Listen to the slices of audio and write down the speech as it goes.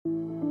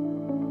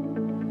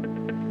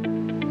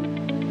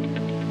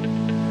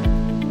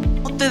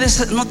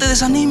te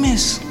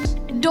desanimes.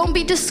 Don't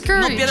be No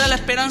discouraged. pierdas la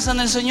esperanza en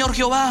el Señor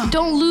Jehová.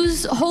 Don't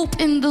lose hope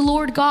in the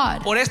Lord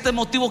God. Por este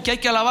motivo que hay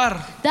que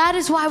alabar. That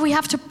is why we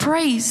have to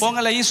praise.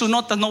 Póngale ahí sus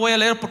notas, no voy a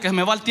leer porque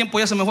me va el tiempo,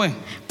 ya se me fue.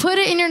 Put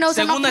it in your notes.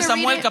 Segunda de I'm not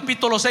Samuel going to read it.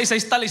 capítulo 6, ahí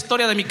está la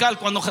historia de Mical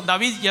cuando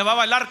David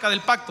llevaba el arca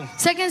del pacto.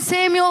 2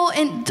 Samuel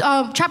in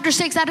chapter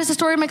 6, that is the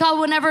story of Michal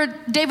whenever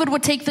David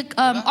would take the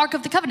Ark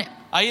of the Covenant.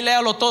 Ahí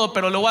léalo todo,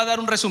 pero le voy a dar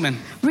un resumen.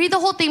 Read the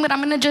whole thing, but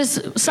I'm going to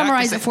just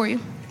summarize it for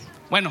you.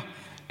 Bueno,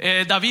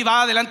 David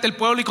va delante del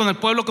pueblo y con el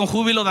pueblo con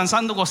júbilo,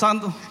 danzando,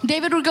 gozando.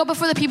 David would go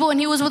before the people and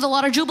he was with a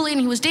lot of jubilee and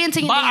he was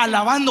dancing. Va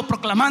alabando,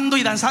 proclamando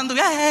y danzando,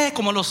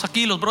 como los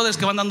brothers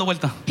que van dando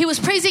vuelta. He was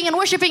praising and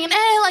worshiping and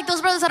like those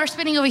brothers that are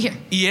spinning over here.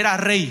 Y era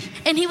rey.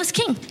 And he was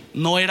king.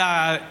 No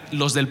era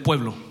los del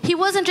pueblo. He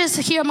wasn't just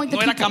here among the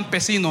No era people.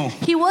 campesino.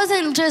 He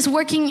wasn't just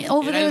working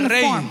over Era there in el the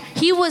rey. farm.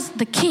 He was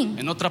the king.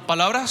 En otras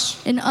palabras,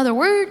 In other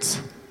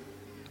words,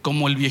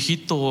 como el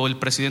viejito o el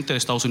presidente de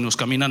Estados Unidos,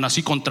 caminan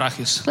así con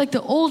trajes, like the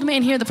old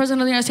man here, the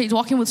president of the United States,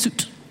 walking with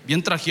suit.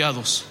 bien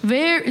trajeados.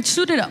 Very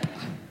suited up.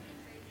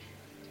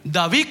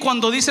 David,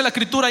 cuando dice la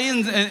escritura ahí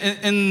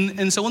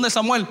en 2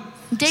 Samuel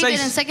David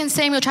 6, in 2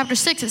 Samuel chapter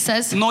 6 it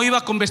says no iba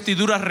con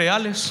vestiduras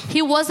reales.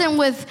 he wasn't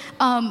with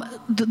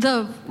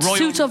the Royal.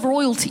 suits of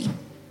royalty.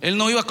 Él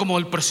no iba como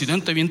el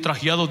presidente bien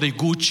trajeado de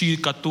Gucci,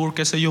 Couture,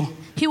 qué sé yo.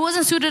 He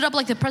wasn't suited up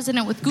like the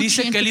president with Gucci Dice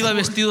and que él iba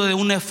couture. vestido de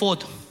un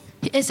efod,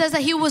 It says that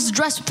he was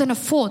dressed with an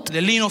ephod.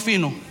 de lino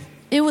fino.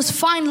 It was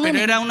fine Pero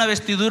linen, era una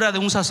vestidura de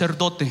un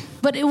sacerdote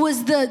but it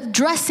was the que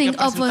dressing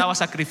of presentaba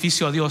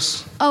sacrificio a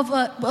Dios.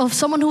 of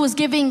someone who was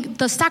giving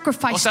the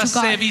sacrifice O sea, to se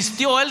God.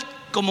 vistió él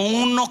como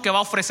uno que va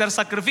a ofrecer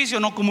sacrificio,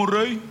 no como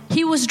rey.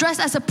 He was dressed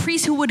as a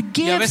priest who would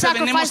Y a give veces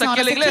venimos sacrifice, not aquí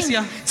a as la a king.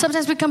 iglesia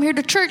Sometimes we come here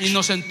to church Y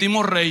nos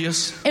sentimos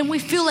reyes and we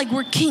feel like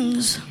we're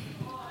kings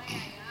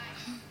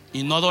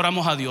y no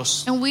adoramos a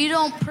Dios. and we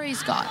don't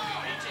praise God.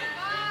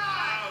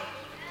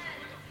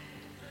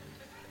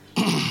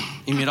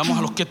 Y miramos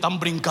a los que están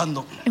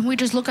brincando. And we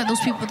just look at those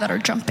people that are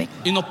jumping.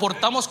 Y nos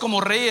portamos como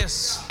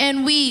reyes.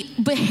 And we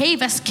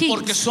behave as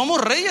Porque kings somos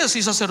reyes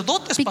y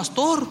sacerdotes,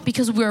 pastor.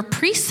 because we're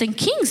priests and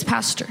kings,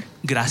 pastor.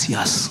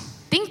 Gracias.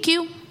 Thank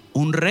you.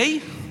 Un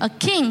rey A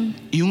king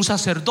y un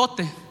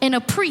sacerdote. and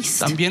a priest.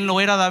 También lo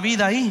era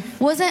David ahí.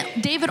 Wasn't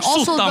David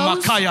also those?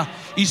 Sutamacaya.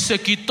 Y se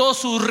quitó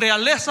su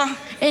realeza.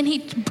 And he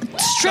Se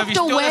stripped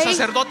vistió de away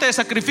sacerdote de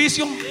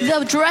sacrificio.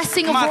 the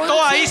dressing of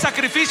Mató ahí royalty.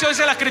 sacrificio,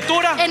 dice la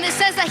escritura. And it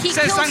says that he Se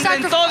killed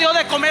ensangrentó, dio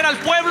de comer al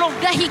pueblo.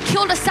 that he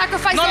killed a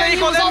sacrifice No there. le He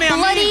dijo, was all "Denme a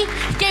mí". bloody.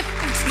 Gave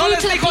No food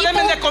les to the dijo,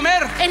 "Denme de people.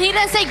 comer". And he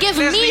didn't say, give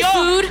Les me dio.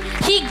 food.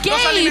 He Los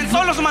gave.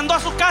 alimentó, los mandó a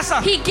su casa.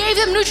 He gave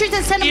them nutrients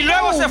and sent Y them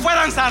luego se home. fue a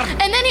danzar.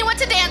 And then he went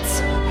to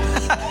dance.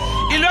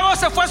 Y luego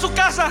se fue a su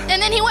casa.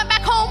 And then he went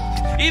back home.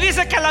 Y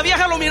dice que la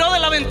vieja lo miró de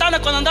la ventana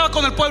cuando andaba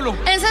con el pueblo.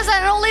 And it says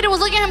that an old lady was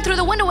looking at him through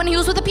the window when he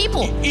was with the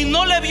people. Y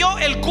no le vio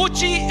el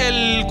Gucci,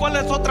 ¿cuál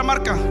es otra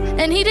marca?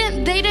 And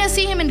they didn't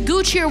see him in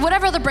Gucci or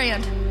whatever the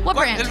brand. What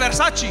El brand?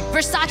 Versace.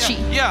 Versace.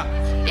 Ya.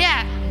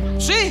 Yeah.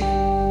 Sí.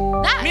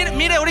 That.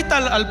 Mire ahorita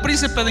al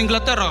príncipe de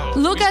Inglaterra.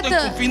 Look at Viste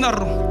con fina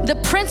the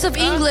Prince of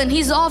England.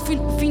 He's all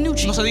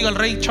finucci. No se diga el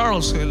rey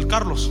Charles, el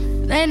Carlos.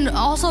 And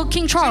also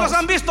King ¿Sí Charles. los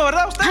han visto,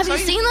 verdad? Have Ustedes you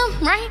ahí. seen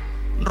them? Right?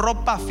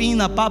 Ropa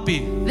fina,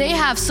 papi. They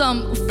have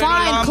some Pero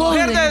fine la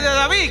mujer clothing. de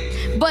David,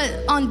 But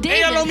on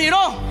ella lo David,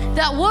 miró.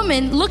 that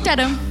woman looked at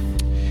him.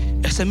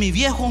 Ese es mi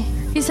viejo.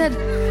 He said,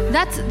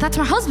 that's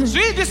my husband. Sí,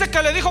 dice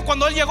que le dijo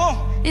cuando él llegó.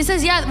 He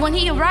says, yeah, when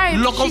he arrived,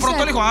 Lo she confrontó,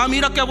 said, le dijo,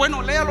 mira qué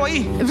bueno, léalo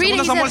ahí. reading,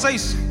 Segunda Samuel he said,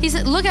 6. he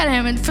said, look at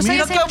him. And for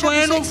Mira 2 qué Samuel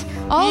chapter bueno. 6.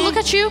 Oh, look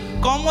at you.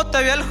 ¿Cómo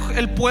te ve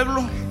el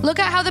pueblo? Look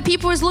at how the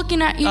people was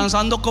looking at you.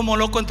 Danzando como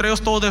loco entre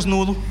ellos todo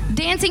desnudo.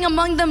 Dancing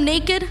among them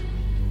naked.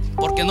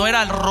 Porque no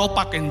era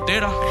ropa que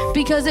entera.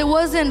 Because it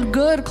wasn't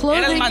good Era el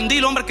clothing.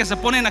 mandil, hombre, que se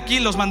ponen aquí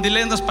los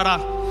mandilendos para.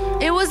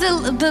 It was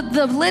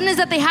the linens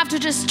that they have to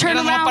just turn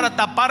Era nomás para around.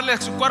 taparle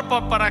su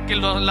cuerpo para que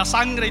la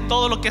sangre y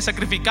todo lo que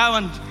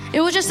sacrificaban. It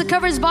was just to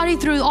cover his body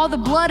through all the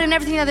blood and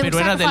everything that they would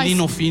Pero era de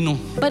lino sacrifice. fino.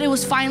 But it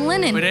was fine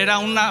linen. Pero era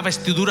una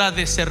vestidura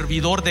de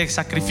servidor de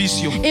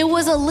sacrificio. It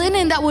was a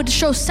linen that would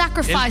show Él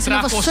sacrifice and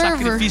of a trajo server.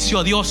 sacrificio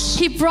a Dios.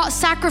 He brought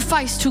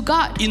sacrifice to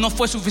God. Y no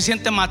fue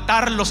suficiente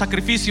matar los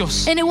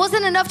sacrificios. And it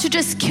wasn't enough to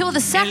just kill the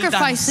Él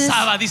sacrifices.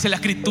 danzaba, dice la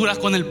escritura,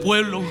 con el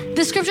pueblo.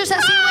 The scripture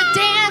says he would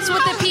dance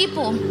with the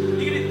people.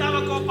 Y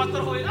gritaba como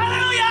pastor Joel,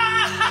 ¡aleluya!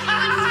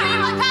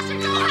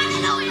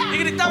 Y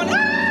gritaban,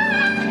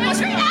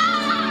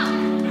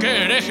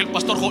 ¡qué hereje el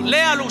pastor Joel!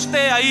 Léalo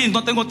usted ahí,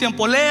 no tengo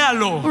tiempo,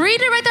 léalo. Read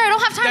it right there. I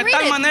don't have time. De Read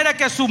tal it. manera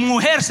que su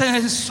mujer se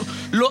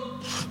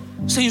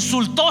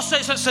insultó, se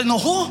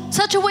enojó.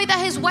 Such a way that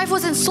his wife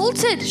was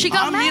insulted. She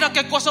got mad. Mira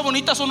qué cosa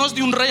bonita, eso no es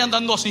de un rey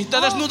andando así. Te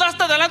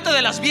desnudaste delante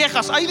de las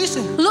viejas, ahí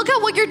dice. Look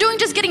at what you're doing,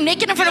 just getting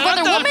naked in front of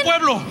other Delante del women.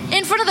 pueblo.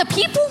 In front of the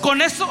people.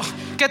 Con eso,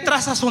 ¿qué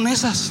trazas son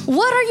esas?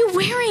 What are you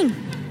wearing?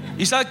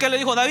 ¿Y sabe qué le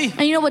dijo David?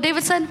 And you know what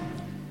David said?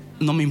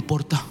 No me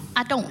importa.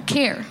 I don't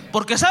care.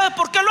 Porque ¿sabes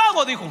por qué lo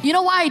hago? Dijo. You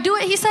know why I do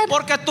it? He said.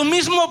 Porque tu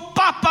mismo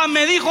papa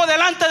me dijo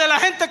delante de la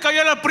gente que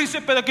yo era el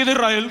príncipe de aquí de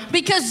Israel.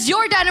 Because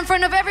your dad in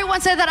front of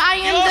everyone said that I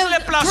Dios le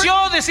am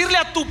plació decirle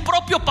a tu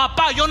propio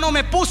papá, yo no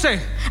me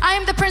puse. I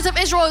am the Prince of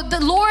Israel. The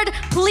Lord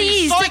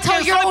pleased Soy to tell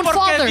quien your soy own porque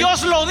father.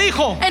 Dios lo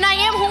dijo. And I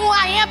am who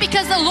I am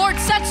because the Lord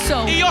said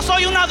so. Y yo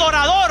soy un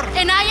adorador.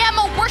 And I am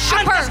a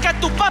worshiper. Antes que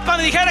tu papá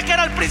me dijera que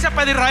era el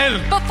príncipe de Israel.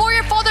 Before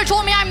your father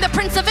told me I'm the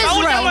Prince of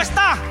Saúl ya no Israel.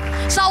 está.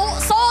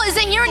 Saul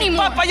isn't here Tu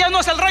anymore. papá ya no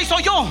es el rey,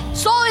 soy yo.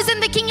 Saul isn't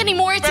the king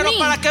anymore, it's Pero me.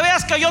 para que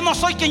veas que yo no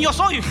soy quien yo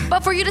soy.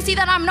 But for you to see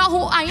that I'm not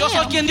who I Yo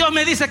soy am. quien Dios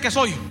me dice que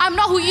soy. I'm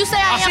not who you say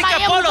I Así am. que,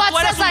 I am Pablo, who tú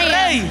God eres says I un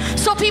am. rey,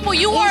 So people,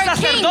 you un are a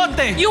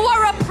sacerdote. king. You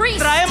are a priest.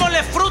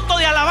 Traémosle fruto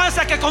de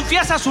alabanza que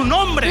confiesa su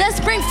nombre. Let's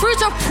bring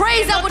fruits of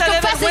praise that No would te dé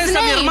confess his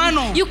vergüenza, mi name.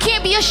 hermano. You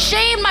can't be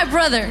ashamed, my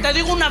brother. Te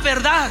digo una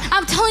verdad.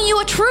 I'm telling you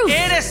a truth.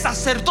 Eres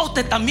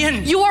sacerdote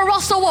también. You are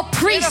also a Eres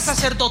priest.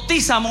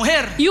 sacerdotisa,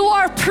 mujer. You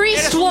are a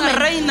priest Eres una woman.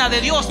 reina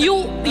de Dios.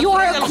 You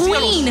are de a los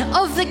queen cielos.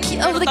 of the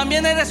Pero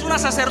también eres una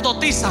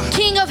sacerdotisa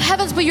king of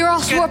heavens, but you're que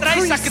also a trae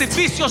priest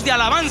sacrificios de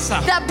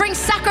alabanza. that brings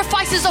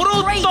sacrifices of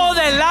praise. Fruto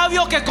del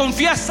labio que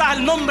confiesa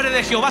el nombre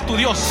de Jehová tu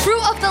Dios.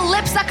 Fruit of the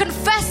lips that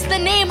confess the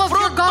name of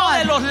your Fruto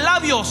de God. los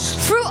labios.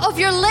 Fruit of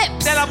your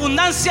lips. De la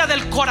abundancia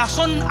del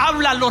corazón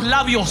habla los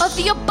labios. Of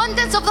the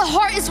abundance of the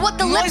heart is what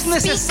the No lips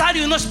es speak.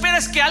 necesario, no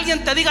esperes que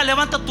alguien te diga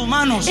levanta tus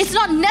manos. It's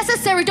not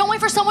necessary. Don't wait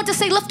for someone to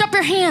say lift up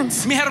your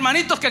hands. Mis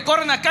hermanitos que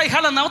corren acá y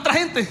jalan a otra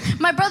gente.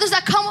 My brothers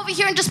that come over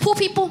here and just pull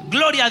people.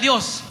 Gloria a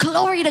Dios.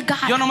 Glory to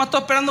God. Yo nomás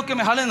estoy esperando que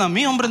me jalen a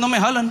mí, hombre, no me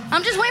jalan.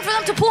 I'm just waiting for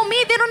them to pull me.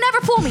 They don't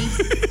never pull me.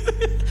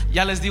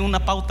 Ya les di una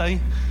pauta ahí.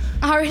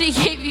 I already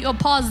gave you a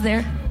pause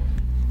there.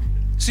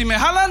 Si me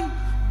jalan,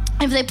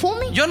 If they pull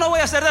me, yo no voy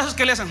a ser de esos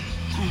que le hacen.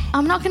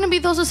 I'm not going to be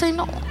those who say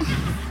no.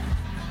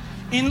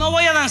 Y no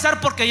voy a danzar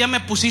porque ya me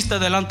pusiste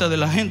delante de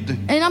la gente.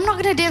 And I'm not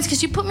going to dance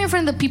because you put me in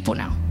front of the people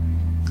now.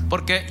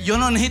 Porque yo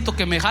no necesito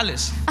que me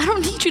jales. I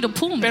don't need you to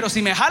pull me. Pero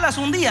si me jalas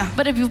un día,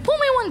 But if you pull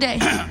me one day,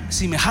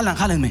 si me jalan,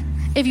 jálenme.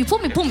 if you pull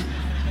me, pull me.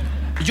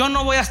 Yo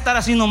no voy a estar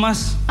así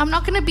nomás. I'm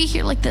not going to be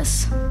here like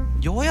this.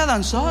 Yo voy a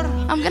danzar.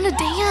 I'm going to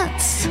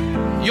dance.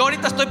 Yo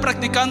ahorita estoy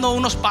practicando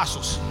unos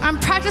pasos. I'm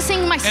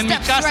practicing my En mi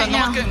steps casa, right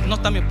nomás now. que no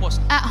está mi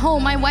esposa. At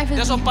home, my wife is.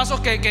 Esos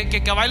pasos que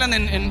bailan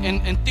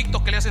en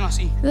TikTok que le hacen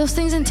así. Those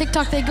things in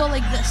TikTok, they go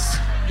like this.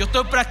 Yo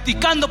estoy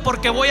practicando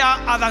porque voy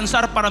a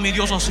danzar para mi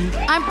Dios así.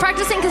 I'm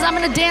practicing because I'm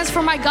going to dance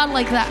for my God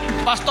like that.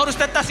 Pastor,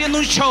 usted está haciendo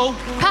un show.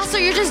 Pastor,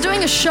 you're just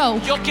doing a show.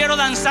 Yo quiero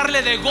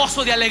danzarle de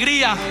gozo, de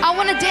alegría. I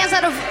want to dance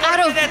out of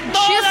De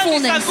todas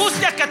mis cheerfulness.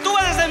 angustias que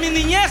tuve desde mi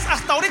niñez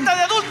hasta ahorita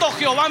de adulto,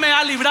 Jehová me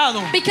ha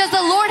librado. Because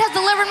the Lord has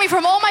delivered me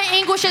from all my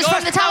anguishes Yo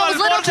from the time estaba I al was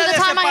little borde to the de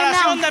time I am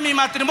separación now. de mi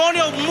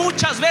matrimonio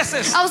muchas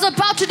veces. I was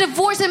about to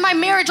divorce in my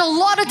marriage a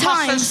lot of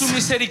Mas en su times.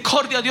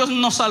 misericordia Dios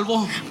nos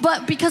salvó.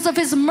 But because of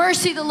His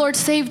mercy, the Lord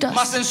saved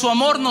Mas us. en su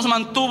amor nos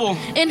mantuvo.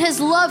 In His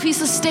love, He Y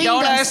sustained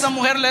ahora us. esa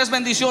mujer le es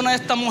bendición a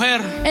esta mujer.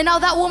 And now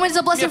that woman is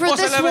a Mi blessing for esposa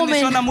this le es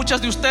bendición a woman.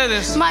 muchas de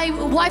ustedes. My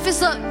wife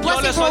is a Yo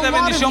blessing le for soy de a lot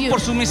of bendición you. por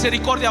su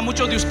misericordia a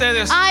muchos de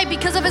ustedes. I,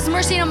 because of His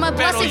mercy, am a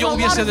Pero blessing yo for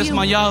a lot hubiese of you.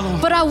 desmayado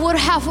But I would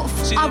have,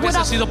 si no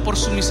hubiese sido por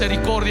su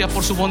misericordia,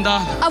 por su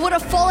bondad. I would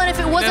have fallen if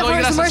it wasn't doy for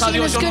His gracias a mercy and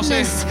Dios, His yo no sé.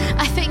 goodness.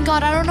 I thank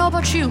God. I don't know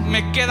about you.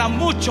 Me queda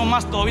mucho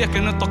más todavía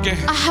que no toqué.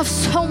 I have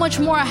so much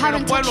more I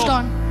haven't touched pueblo,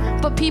 on.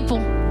 But people,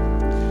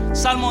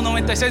 Salmo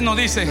 96 nos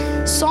dice,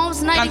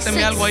 Psalms 96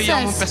 cánteme algo ahí,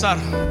 vamos a says,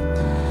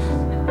 empezar.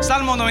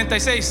 Salmo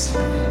 96,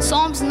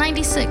 Psalms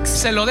 96.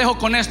 se lo dejo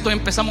con esto y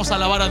empezamos a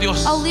alabar a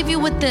Dios. I'll leave you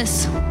with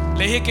this.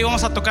 Le dije que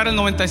íbamos a tocar el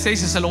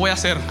 96 y se lo voy a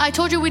hacer. I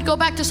told you we'd go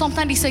back to Psalm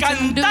 96 and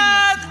I'm doing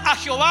Cantad a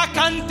Jehová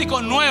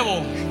cántico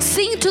nuevo. it.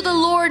 Sing to the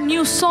Lord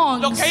new Lo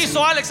songs. que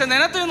hizo Alex en el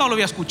neto yo no lo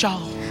había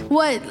escuchado.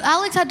 What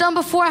Alex had done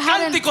before, I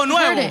hadn't Cántico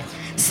heard nuevo. it.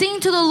 Sing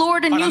to the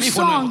Lord a Para new mí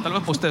fue nuevo, song. tal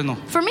vez para usted no.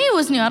 For me, it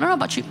was new. I don't know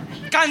about you.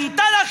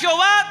 Cantad a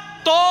Jehová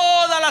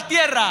toda la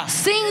tierra,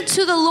 Sing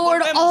to the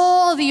Lord Volvemos.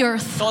 all the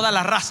earth, todas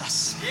las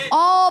razas.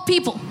 all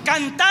people.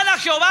 Cantad a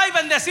Jehová y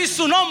bendecid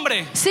su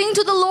nombre, Sing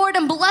to the Lord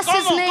and bless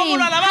His ¿Cómo name.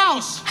 lo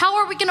alabamos? How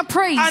are we going to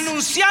praise?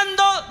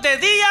 anunciando de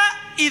día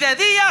y de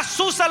día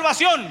su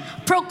salvación.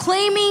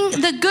 Proclaiming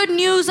the good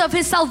news of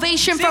His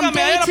salvation from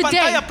Sígame ahí day en la to day.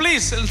 pantalla,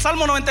 please. El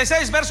Salmo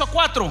 96, verso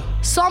 4.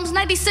 Psalms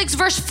 96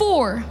 verse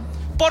 4.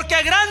 Porque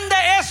grande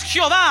es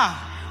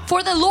Jehová.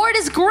 For the Lord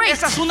is great.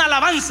 Esa es una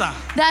alabanza.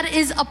 That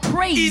is a Y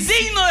praise.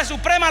 digno de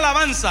suprema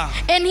alabanza.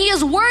 And He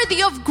is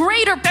worthy of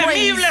greater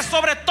praise. Temible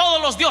sobre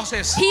todos los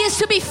dioses. He is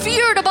to be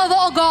feared above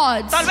all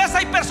gods. Tal vez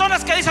hay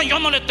personas que dicen, yo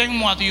no le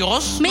temo a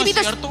Dios. No Maybe es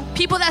there's cierto.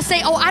 people that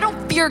say, oh, I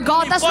don't fear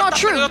God. No That's not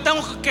importa, pero true.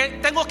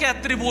 yo tengo que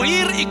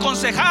atribuir y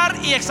consejar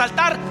y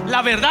exaltar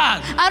la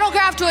verdad. I don't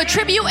have to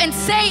attribute and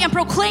say and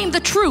proclaim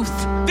the truth.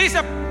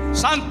 Dice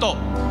Santo,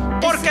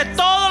 porque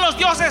todos los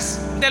dioses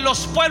de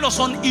los pueblos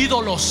son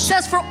ídolos.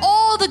 Says, for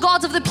all the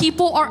gods of the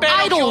people are Pero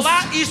idols,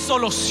 Jehová hizo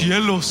los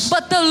cielos.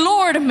 but the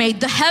Lord made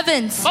the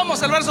heavens.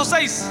 Vamos al verso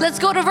 6. Let's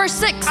go to verse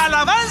 6.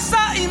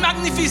 Alabanza y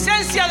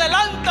magnificencia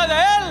delante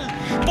de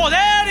él.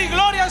 Poder y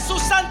gloria en su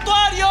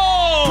santuario.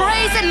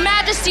 Praise and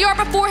majesty are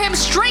before him.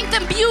 Strength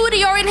and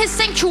beauty are in his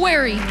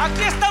sanctuary.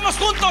 Aquí estamos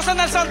juntos en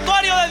el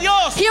santuario de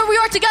Dios. Here we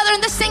are together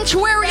in the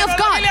sanctuary Pero of la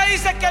God. Biblia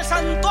dice que el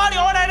santuario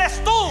ahora eres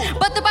tú.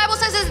 But the Bible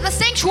says that the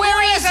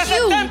sanctuary Tú is eres ese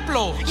you.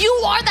 templo. You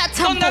are that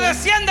Donde temple.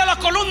 desciende la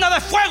columna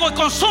de fuego y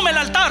consume el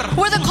altar.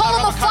 Where the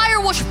column of fire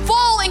will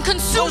fall and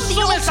consume the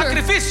Consume el altar.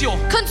 sacrificio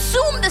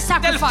Consume the del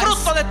sacrifice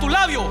fruto de tu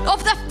labio.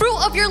 of the fruit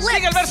of your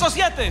Sigue el lips. verso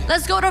 7.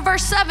 Let's go to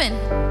verse 7.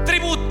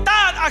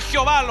 Tributad a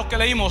Jehová, lo que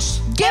leímos.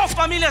 Give- Oh,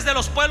 familias de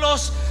los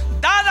pueblos,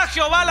 dad a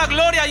Jehová la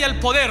gloria y el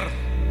poder.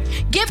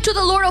 Give to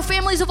the Lord, O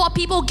families of all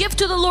people. Give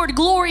to the Lord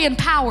glory and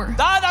power.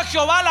 Dad a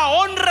Jehová la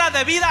honra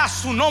debida a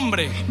su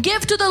nombre.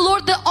 Give to the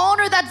Lord the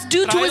honor that's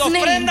due to Traed his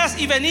name. ofrendas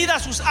y venid a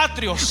sus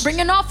atrios. Bring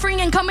an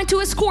offering and come into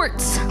his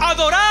courts.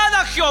 Adorad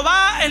a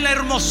Jehová en la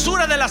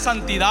hermosura de la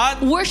santidad.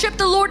 Worship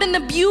the Lord in the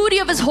beauty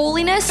of his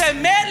holiness.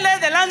 Temedle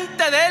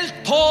delante de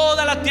él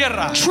toda la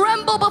tierra.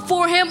 Tremble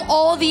before him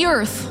all the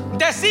earth.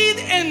 Decid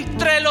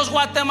entre los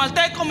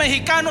guatemaltecos,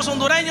 mexicanos,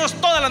 hondureños,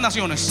 todas las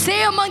naciones.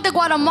 Say among the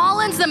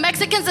Guatemalans, the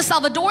Mexicans, the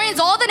Salvadorians,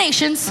 all the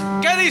nations.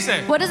 ¿Qué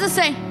dice? What does it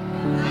say?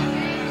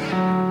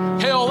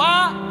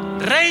 Jehová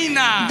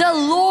reina. The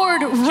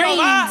Lord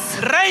Jehová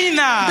reigns.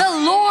 reina. The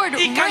Lord Y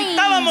reigns.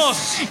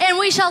 cantábamos, And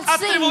we shall sing.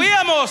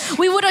 atribuíamos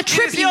We would y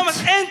attribute. decíamos,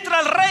 entra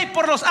el rey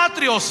por los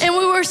atrios. And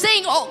we were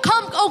saying, oh,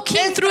 come, O King,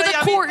 Entra through y the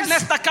habita courts. en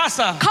esta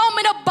casa. Come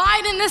and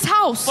abide in this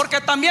house. Porque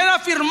también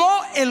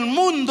afirmó, el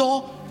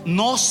mundo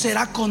no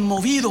será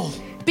conmovido.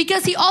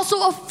 Because he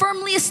also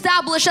firmly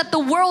established that the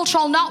world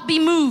shall not be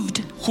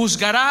moved.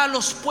 Juzgará a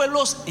los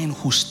pueblos en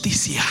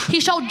justicia. He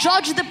shall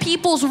judge the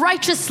peoples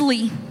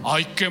righteously.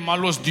 Ay, qué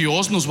malo es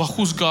Dios, nos va a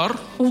juzgar.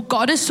 Oh,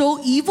 God is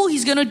so evil,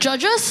 he's going to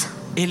judge us?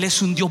 Él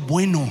es un Dios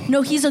bueno.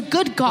 No, he's a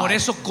good God. Por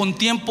eso con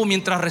tiempo,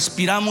 mientras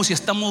respiramos y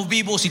estamos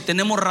vivos y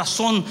tenemos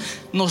razón,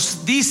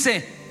 nos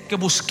dice que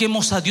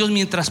busquemos a Dios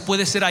mientras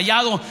puede ser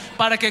hallado,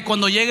 para que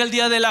cuando llegue el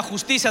día de la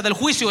justicia, del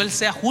juicio, Él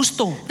sea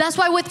justo. That's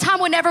why with time,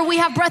 whenever we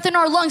have breath in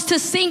our lungs to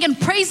sing and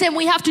praise him,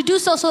 we have to do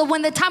so that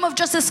when the time of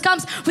justice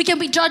comes, we can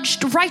be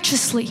judged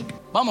righteously.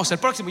 Vamos, el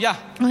próximo ya.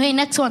 Okay,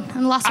 next one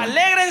and last one.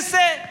 Alégrense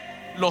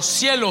los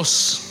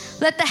cielos.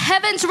 Let the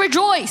heavens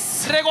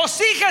rejoice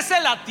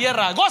Regocíjese la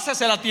tierra,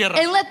 gócese la tierra.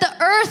 and let the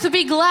earth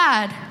be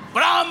glad.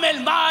 Brame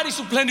el mar y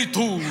su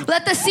plenitud.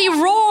 Let the sea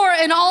roar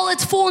in all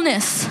its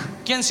fullness.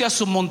 ¿Quién se ha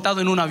submontado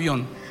en un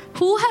avión?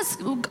 Who has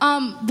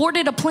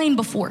boarded a plane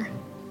before?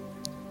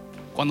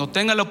 Cuando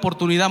tenga la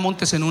oportunidad,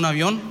 montes en un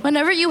avión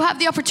Whenever you have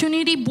the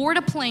opportunity, board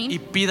a y plane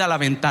pida la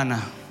ventana.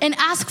 and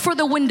ask for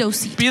the window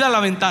seat. Pida la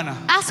ventana.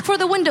 Ask for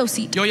the window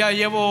seat. Yo ya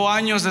llevo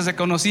años desde que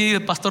conocí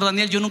al pastor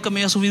Daniel. Yo nunca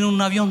me había subido en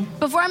un avión.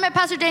 Before I met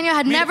Pastor Daniel, I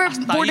had Mira, never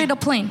hasta boarded a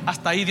plane.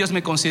 hasta ahí Dios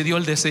me concedió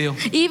el deseo.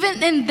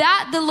 Even in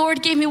that, the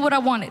Lord gave me what I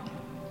wanted.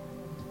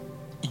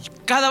 Y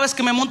cada vez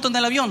que me monto en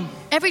el avión,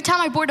 Every time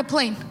I board a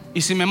plane,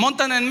 y si me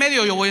montan en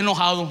medio, yo voy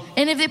enojado.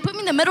 and if they put me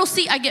in the middle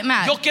seat, I get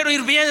mad. Yo quiero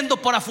ir viendo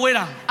por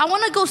afuera. I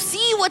want to go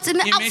see what's in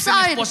the Y me dice mi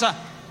outside. esposa,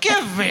 ¿qué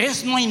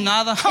ves? No hay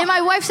nada. And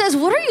my wife says,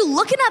 "What are you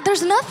looking at?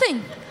 There's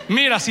nothing."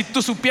 Mira, si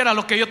tú supieras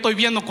lo que yo estoy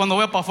viendo cuando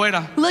veo para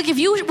afuera. Look, if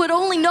you would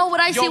only know what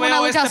I see Yo when I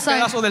veo look este outside.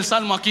 pedazo del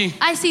salmo aquí.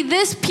 I see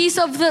this piece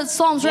of the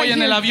Psalms Voy right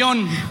en el here.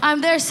 avión,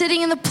 I'm there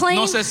sitting in the plane.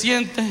 no se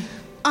siente.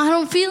 I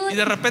don't feel Y it.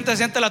 de repente se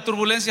siente la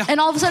turbulencia. And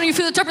all of a sudden you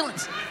feel the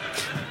turbulence.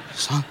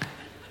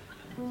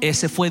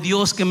 Ese fue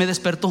Dios que me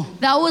despertó.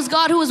 That was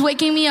God who was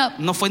waking me up.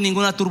 No fue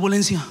ninguna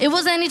turbulencia. It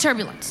wasn't any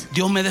turbulence.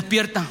 Dios me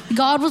despierta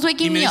God was y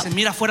waking me me up. dice,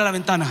 mira afuera la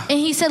ventana. And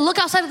he said, look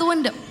outside of the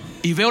window.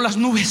 Y veo las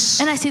nubes.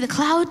 And I see the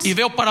clouds. Y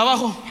veo para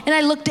abajo. And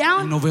I look Y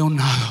down. no veo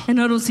nada. And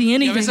I don't see Y a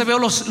anything. veces veo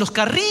los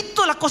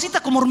carritos, las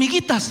cositas como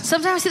hormiguitas.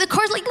 Sometimes I see the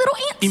cars like little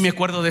Y ants. me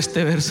acuerdo de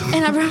este verso.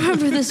 And I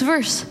remember this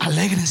verse.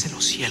 Alégrense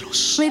los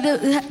cielos.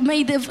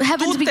 May the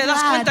heavens Tú be te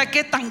das glad. cuenta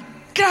qué tan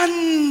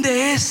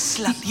grande es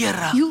la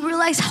tierra. You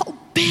realize how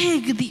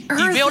big the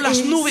Y veo earth las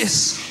is.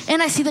 nubes.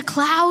 And I see the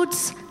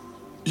clouds.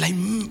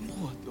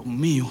 Oh, Dios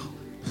mío.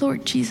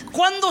 Lord Jesus.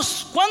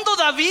 ¿Cuándo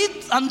David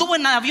anduvo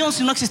en avión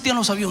si no existían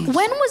los aviones?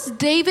 When was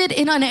David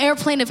in an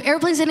airplane if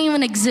airplanes didn't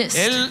even exist?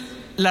 Él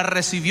la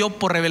recibió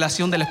por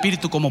revelación del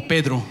Espíritu como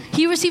Pedro.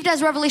 He received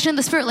as revelation of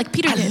the Spirit like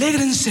Peter did.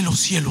 Alégrense los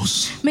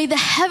cielos May the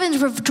heavens y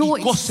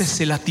rejoice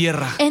gócese la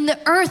tierra. and the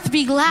earth be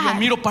Y yo glad.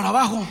 miro para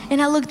abajo.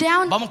 And I look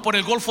down. Vamos por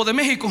el Golfo de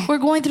México. We're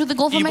going through the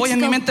Gulf of Y voy en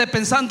mi Mexico. mente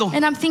pensando,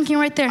 And I'm thinking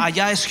right there.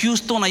 allá es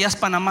Houston, allá es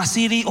Panamá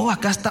City. Oh,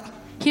 acá está.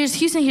 Here's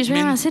Houston, here's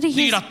Panama City.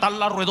 Here's... Mentira, tal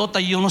la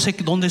ruedota y yo no sé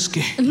dónde es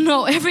que.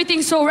 No,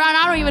 everything's so round.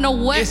 I don't even know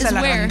what Esa is es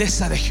la where.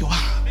 grandeza de Jehová.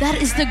 That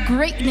is the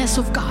greatness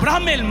of God.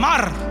 Brame el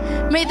mar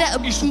May y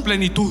the su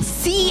plenitud.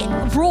 sea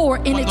roar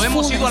in Cuando its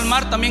hemos ido al fullness.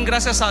 mar, también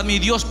gracias a mi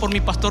Dios por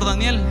mi pastor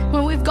Daniel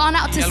When we've gone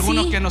out y to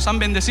algunos sea, que nos han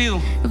bendecido.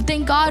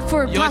 thank God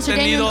for Yo he Pastor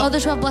Daniel and tenido-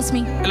 others who have blessed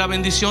me. La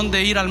bendición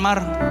de ir al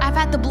mar. I've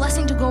had the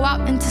blessing to go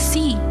out and to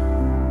sea.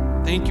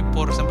 Thank you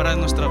por sembrar en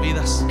nuestras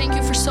vidas. Thank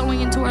you for sowing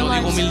into our Lo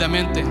digo lives.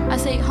 humildemente, I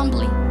say it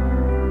humbly,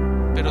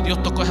 pero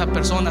Dios tocó a esas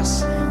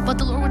personas. but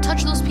the Lord will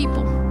touch those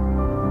people.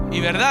 Y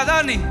verdad,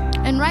 Dani,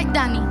 And right,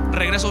 Danny,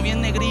 regreso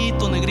bien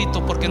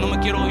negrito, porque no me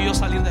quiero yo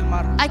salir del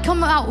mar. I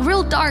come out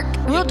real dark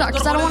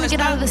because I don't want to get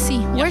out of the sea.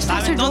 Where's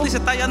Pastor Joel? ¿Dónde se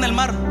está allá en el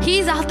mar?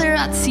 He's out there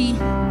at sea.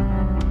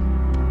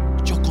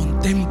 Yo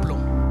contemplo,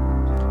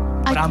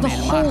 I brame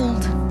el mar.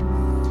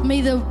 behold,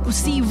 may the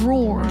sea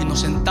roar. Y nos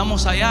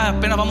sentamos allá,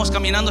 apenas vamos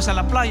caminando hacia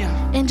la playa.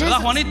 And just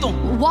 ¿Verdad, Juanito?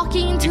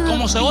 walking into ¿Y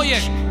cómo the se oye?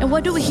 beach. And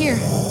what do we hear?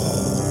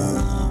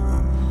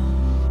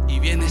 Y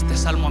viene este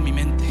salmo a mi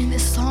mente. And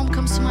this psalm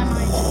comes to my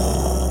mind.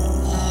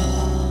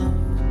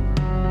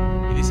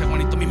 Y dice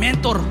Juanito, mi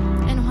mentor,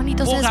 And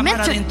Juanito says, ponga mar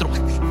Mentor, adentro.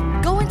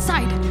 go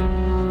inside.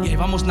 Y ahí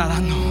vamos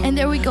nadando. And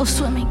there we go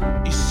swimming.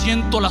 Y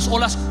siento las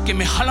olas que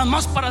me jalan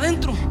más para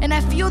adentro. And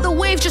I feel the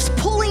waves just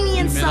pulling me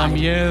Y me da inside.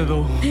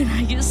 miedo. And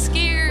I get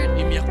scared.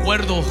 Y me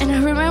acuerdo, And I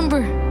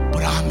remember,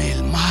 brame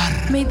el mar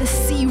may the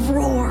sea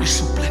roar y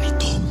su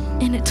plenitud.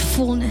 in its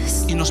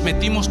fullness. Y nos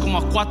metimos como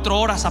a 4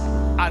 horas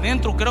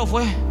adentro, creo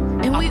fue,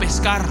 And a we-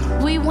 pescar.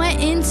 We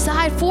went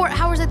inside 4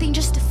 hours, I think,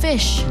 just to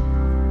fish.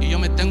 Y yo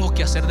me tengo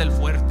que hacer del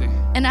fuerte.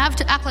 And I have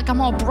to act like I'm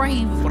all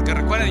brave Porque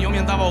recuerden, yo me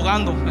andaba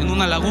ahogando en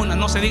una laguna,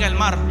 no se diga el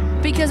mar.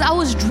 because I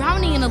was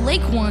drowning in a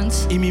lake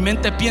once. Y mi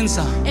mente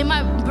piensa, And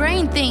my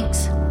brain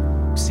thinks,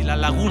 si la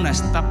laguna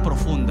está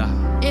profunda,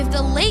 if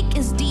the lake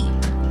is deep,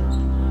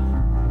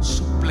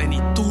 su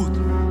plenitud,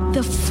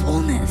 the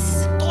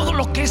fullness, todo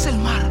lo que es el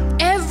mar,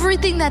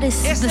 everything that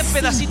is ese the sea,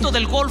 pedacito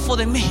del Golfo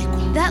de México.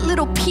 that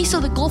little piece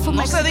of the Gulf of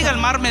No se diga el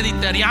Mexico. mar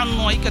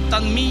Mediterráneo, ahí que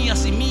están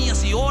millas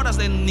y horas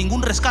de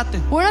ningún rescate.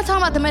 We're not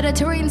talking about the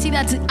Mediterranean Sea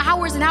that's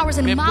hours and hours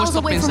and Me he miles puesto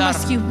a away from pensar.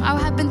 rescue. I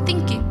have been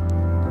thinking,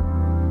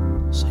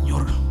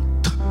 Señor,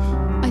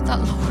 I thought,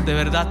 Lord, de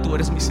verdad tú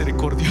eres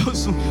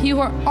misericordioso.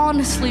 you are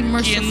honestly ¿Quién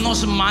merciful.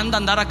 nos manda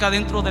andar acá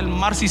dentro del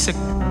mar si se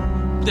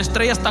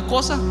estrella esta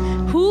cosa?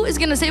 Who is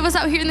going to save us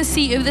out here in the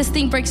sea if this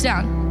thing breaks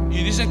down?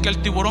 Y dicen que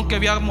el tiburón que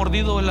había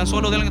mordido el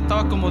anzuelo de él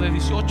estaba como de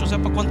 18, o sea,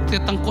 para cuánto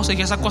tan cosa, y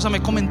esa cosa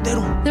me come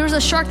entero. There was a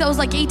shark that was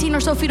like 18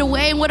 or so feet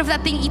away, and what if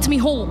that thing eats me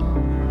whole?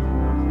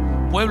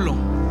 Pueblo,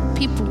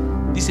 People,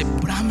 dice,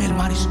 brame el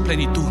mar y su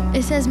plenitud.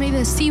 it says, may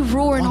the sea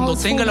roar in all Cuando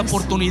its tenga la fullness.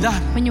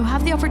 oportunidad When you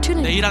have the de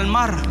opportunity ir al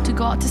mar to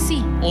go out to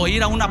sea o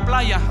ir a una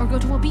playa, or go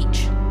to a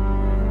beach,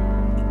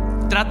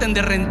 traten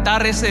de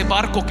rentar ese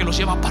barco que los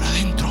lleva para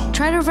adentro.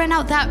 try to rent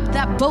out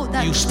that boat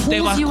that Y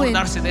usted va a pulls you in,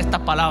 acordarse de esta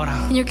palabra.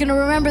 and you're going to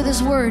remember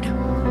this word,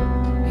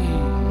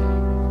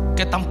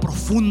 Qué tan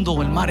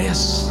profundo el mar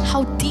es.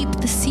 how deep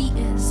the sea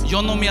is.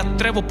 Yo no me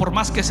atrevo, por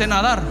más que sé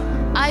nadar,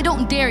 I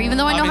don't dare, even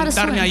though I a know how to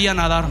aventarme swim, ahí a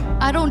nadar.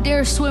 I don't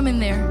dare swim in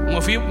there.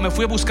 Me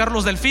fui a buscar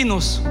los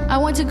delfinos, I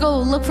went to go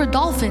look for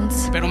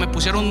dolphins, pero me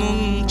pusieron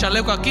un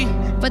chaleco aquí.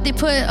 but they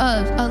put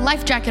a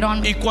life jacket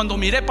on me. Y cuando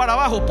miré para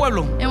abajo,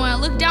 pueblo, And when I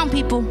looked down,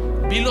 people,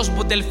 vi los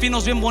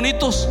delfinos bien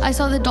bonitos, I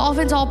saw the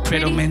dolphins all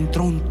pero me pretty,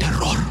 entró un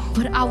terror.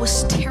 but I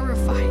was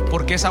terrified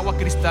Porque esa agua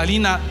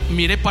cristalina,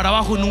 miré para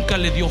abajo y nunca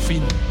le dio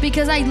fin.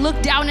 because I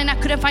looked down and I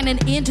couldn't find an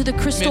end to the Me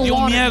crystal dio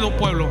water. miedo,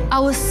 pueblo. I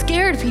was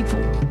scared, people.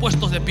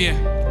 Puestos de pie.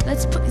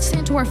 Let's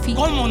stand to our feet.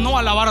 ¿Cómo no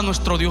alabar a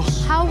nuestro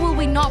Dios? How will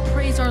we not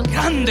praise our Lord?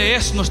 Grande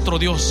es nuestro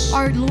Dios.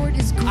 Our Lord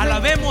is great.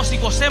 Alabemos y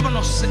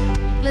gocémonos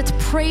Let's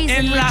praise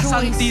en and la rejoice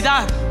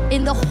santidad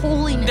in the de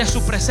holiness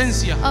su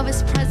presencia. of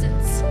His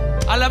presence.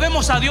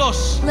 Alabemos a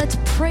Dios. Let's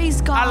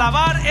praise God.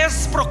 Alabar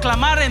es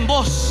proclamar en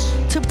voz.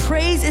 To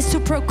praise is to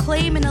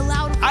proclaim in a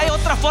loud Hay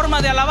voice. otra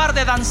forma de alabar,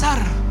 de danzar.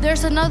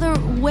 There's another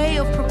way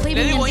of Le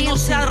proclaiming digo, and y no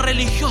sea dancing.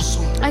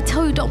 religioso. I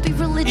tell you, don't be Y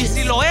religious.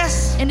 si lo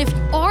es, And if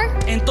you are,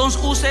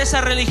 entonces use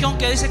esa religión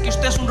que dice que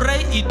usted es un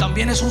rey y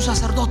también es un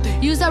sacerdote.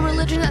 use that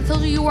religion that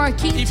tells you you are a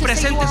king Y to say you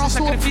presente are ese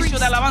also a sacrificio priest.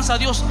 de alabanza a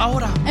Dios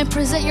ahora. And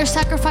present your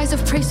sacrifice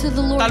of praise to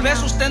the Lord. Tal vez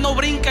now. usted no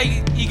brinca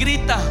y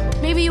grita,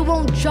 Maybe you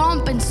won't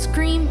jump and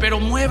scream, pero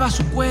mueva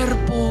su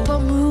cuerpo.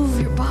 but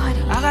move your body.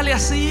 Hágale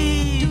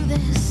así. Do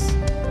this.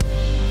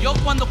 Yo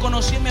cuando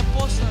conocí a mi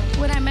esposa,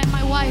 When I met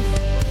my wife,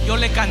 yo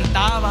le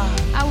cantaba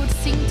I would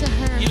sing to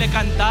her y le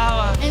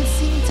cantaba. and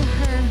sing to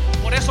her.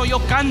 Por eso yo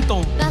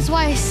canto. That's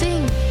why I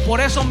sing. Por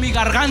eso mi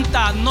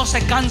garganta no se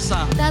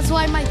cansa. That's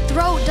why my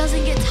throat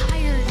doesn't get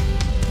tired.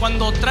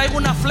 Cuando traigo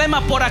una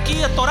flema por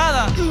aquí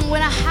atorada,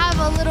 When I have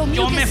a little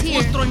yo me mucus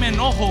here, frustro y me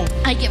enojo.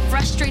 I get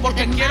frustrated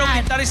Porque and quiero mad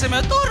gritar y se me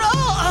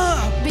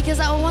atora. because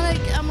I'm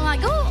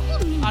like, oh,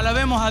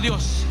 Alabemos a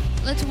Dios.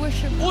 let's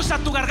worship. Usa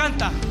tu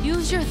garganta.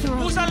 Use your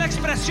throat. Usa la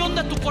expresión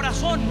de tu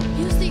corazón.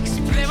 Use the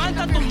expression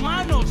Levanta of your tus heart.